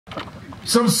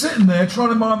So I'm sitting there trying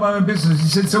to mind my own business. He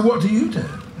said, so what do you do?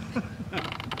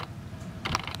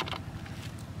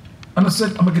 And I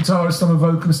said, I'm a guitarist, I'm a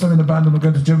vocalist, I'm in a band, and I'm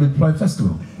going to Germany to play a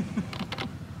festival.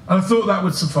 And I thought that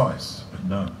would suffice, but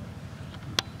no.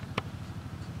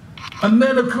 And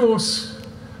then, of course,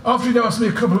 after he'd asked me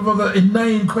a couple of other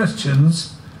inane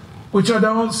questions, which I'd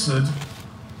answered,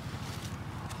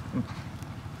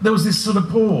 there was this sort of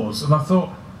pause, and I thought,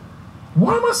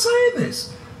 why am I saying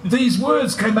this? These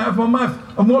words came out of my mouth,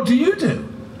 and what do you do?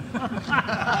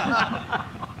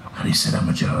 And he said, I'm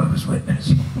a Jehovah's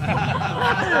Witness.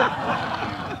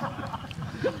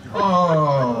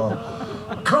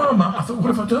 Oh, karma. I thought,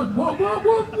 what have I done? What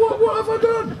have I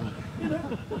done? You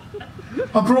know,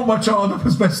 I brought my child up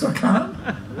as best I can.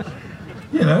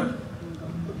 You know,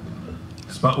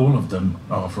 it's about all of them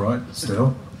half right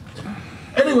still.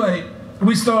 Anyway,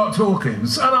 we start talking,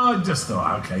 and I just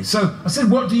thought, okay. So I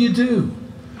said, what do you do?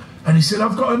 And he said,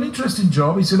 I've got an interesting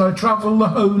job. He said, I travel the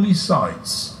holy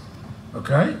sites.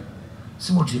 Okay? I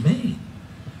said, what do you mean?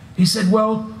 He said,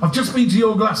 well, I've just been to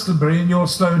your Glastonbury and your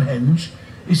Stonehenge.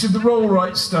 He said, the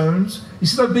Rollright stones. He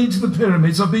said, I've been to the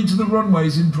pyramids. I've been to the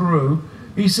runways in Peru.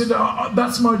 He said,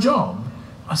 that's my job.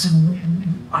 I said,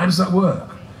 how does that work?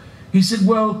 He said,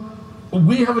 well,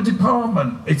 we have a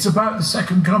department. It's about the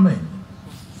second coming.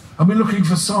 And we're looking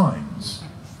for signs.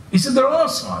 He said, there are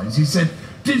signs. He said,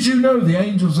 did you know the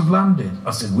angels have landed?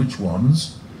 I said, which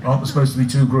ones? Aren't there supposed to be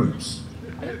two groups?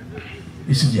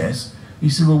 He said, yes. He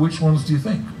said, well, which ones do you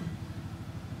think?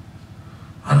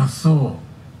 And I thought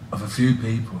of a few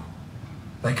people.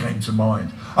 They came to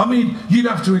mind. I mean, you'd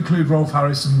have to include Rolf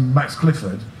Harris and Max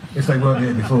Clifford if they weren't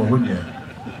here before, wouldn't you?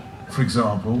 For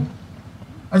example.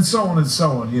 And so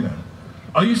on, you know.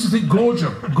 I used to think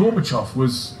Gorbachev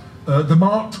was the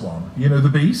marked one, you know, the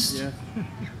beast. Yeah.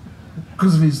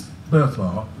 Because of his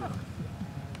birthmark.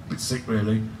 A bit sick,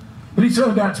 really. But he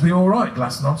turned out to be all right,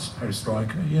 Glasnost,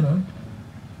 Perestroika, you know.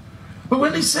 But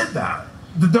when he said that,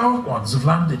 the dark ones have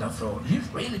landed, I thought, you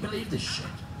really believe this shit?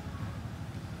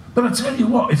 But I tell you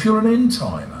what, if you're an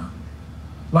end-timer,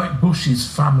 like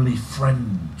Bush's family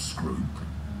friends group,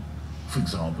 for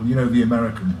example, you know, the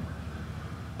American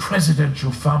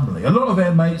presidential family, a lot of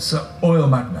their mates are oil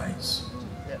magnates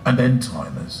and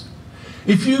end-timers.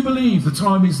 If you believe the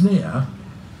time is near,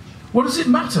 what does it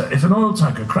matter if an oil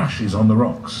tanker crashes on the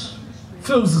rocks,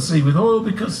 fills the sea with oil,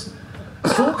 because the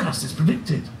forecast is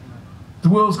predicted. The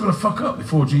world's got to fuck up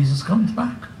before Jesus comes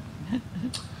back.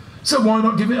 So why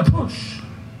not give it a push?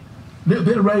 A little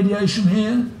bit of radiation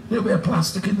here, a little bit of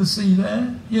plastic in the sea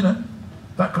there, you know,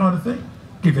 that kind of thing.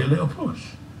 Give it a little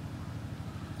push.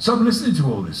 So I'm listening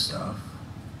to all this stuff,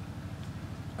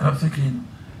 and I'm thinking,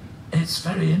 it's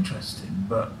very interesting,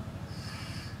 but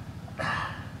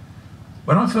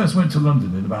when I first went to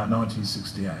London in about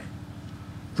 1968,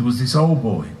 there was this old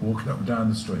boy walking up and down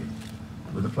the street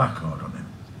with a placard on him,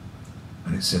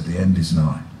 and it said, the end is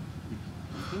nigh.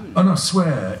 And I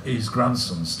swear his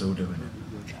grandson's still doing it.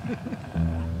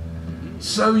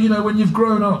 So, you know, when you've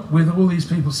grown up with all these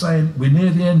people saying, we're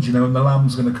near the end, you know, and the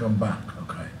lamb's going to come back,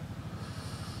 okay.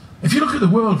 If you look at the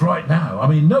world right now, I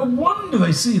mean, no wonder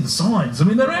they see the signs. I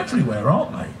mean, they're everywhere,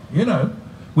 aren't they? You know,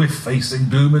 we're facing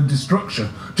doom and destruction,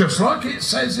 just like it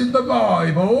says in the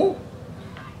Bible.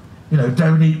 You know,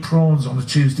 don't eat prawns on a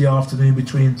Tuesday afternoon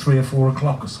between 3 or 4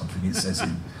 o'clock or something, it says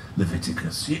in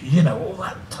Leviticus. You know, all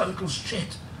that total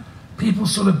shit. People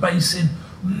sort of basing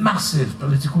massive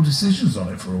political decisions on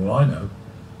it, for all I know.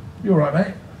 You all right,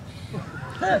 mate?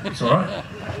 It's all right.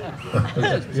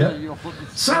 Yeah.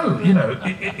 So, you know,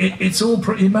 it's all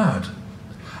pretty mad.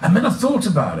 And then I thought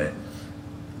about it.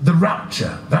 The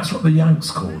rapture, that's what the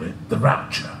Yanks call it, the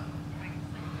rapture.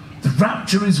 The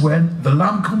rapture is when the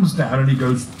Lamb comes down and he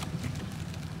goes,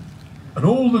 and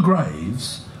all the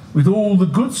graves with all the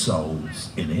good souls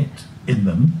in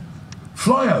them,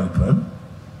 fly open,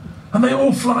 and they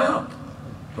all fly up,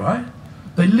 right?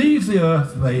 They leave the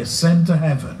earth and they ascend to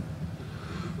heaven.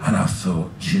 And I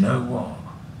thought, do you know what?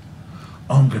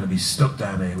 I'm going to be stuck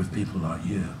down here with people like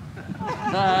you.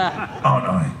 Aren't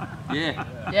I? Yeah.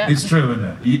 It's true, isn't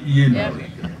it? You know it.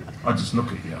 I just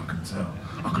look at you, I can tell.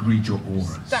 I can read your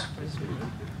auras.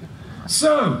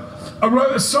 So, I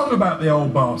wrote a song about the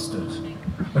old bastard,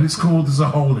 and it's called There's a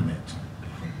Hole in It.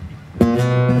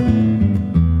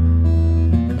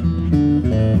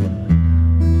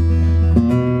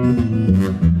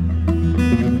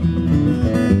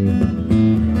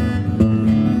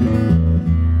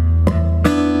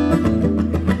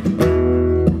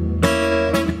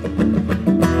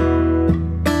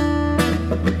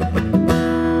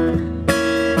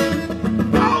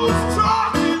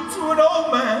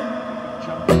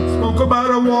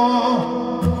 About a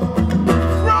wall,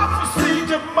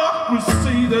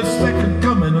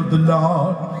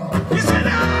 Lord. He said,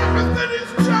 everything is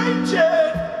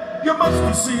changing. You must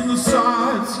have seen the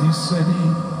signs. He said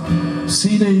he'd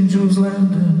seen angels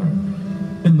landing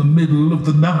in the middle of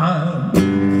the night.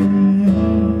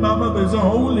 Mama, there's a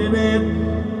hole in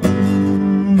it.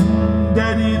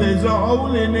 Daddy, there's a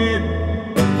hole in it.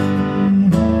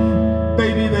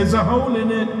 Baby, there's a hole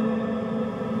in it.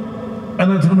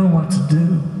 And I don't know what to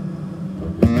do.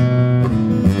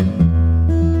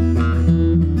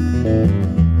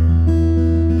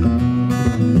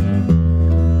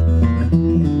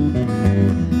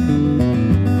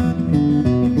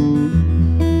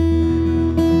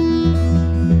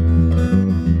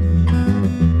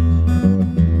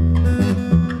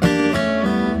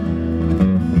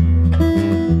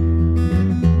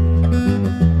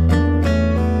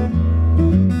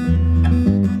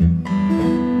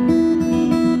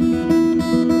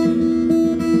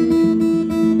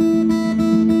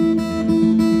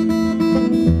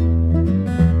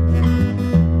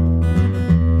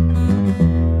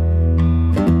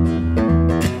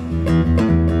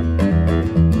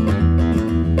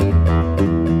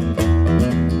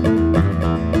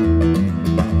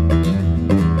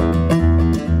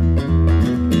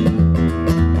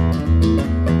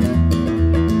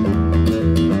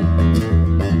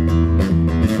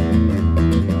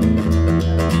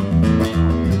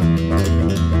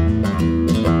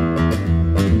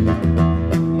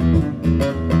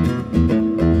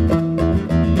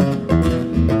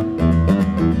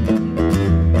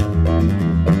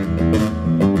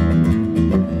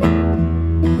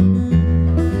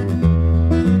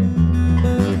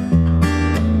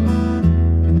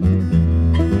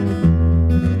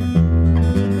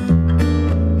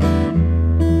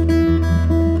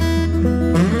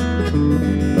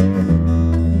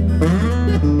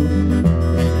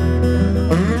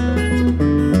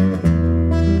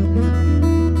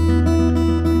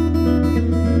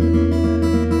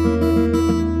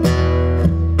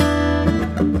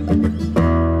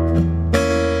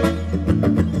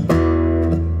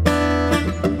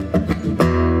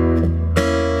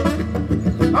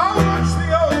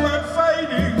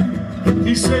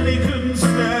 He said he couldn't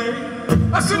stay.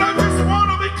 I said, I just want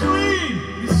to be clean.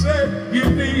 He said, you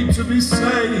need to be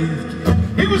saved.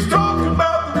 He was talking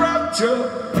about the rapture,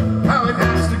 how it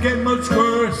has to get much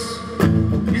worse.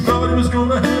 He thought he was going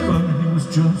to heaven. He was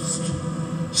just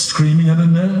screaming at a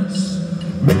nurse.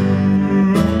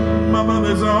 Mama,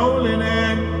 there's a hole in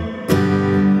it.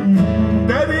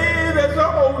 Daddy, there's a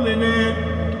hole in it.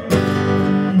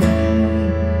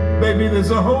 Baby,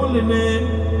 there's a hole in it.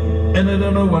 And I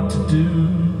don't know what to do.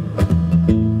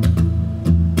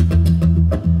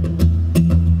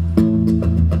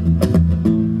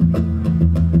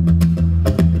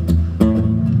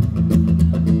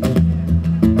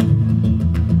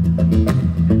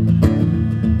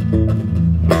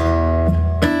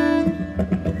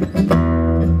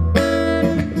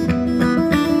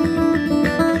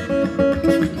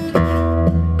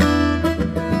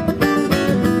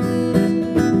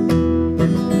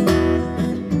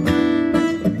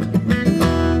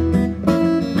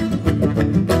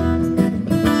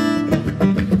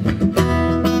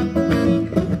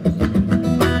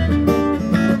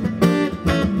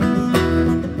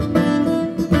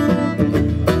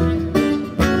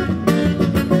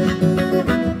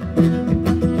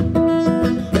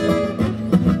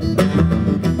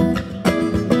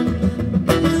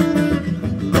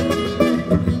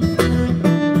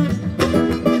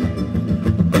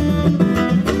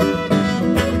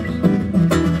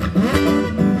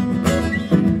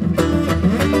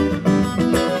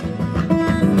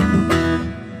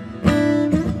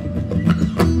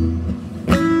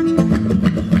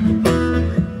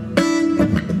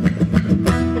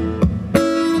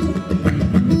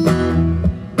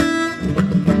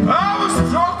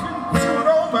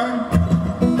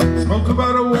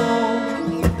 About a war,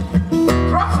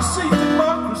 prophecy,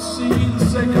 democracy, the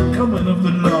second coming of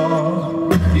the law.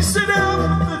 He said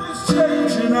everything is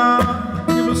changing now.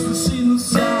 You must have seen the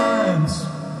signs.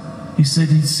 He said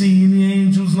he'd seen the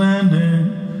angels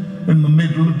landing in the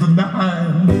middle of the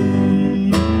night.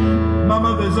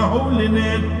 Mama, there's a hole in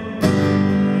it.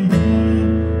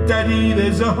 Daddy,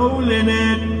 there's a hole in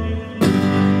it.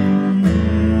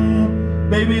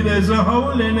 Baby, there's a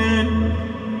hole in it.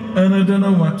 And I don't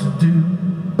know what to do.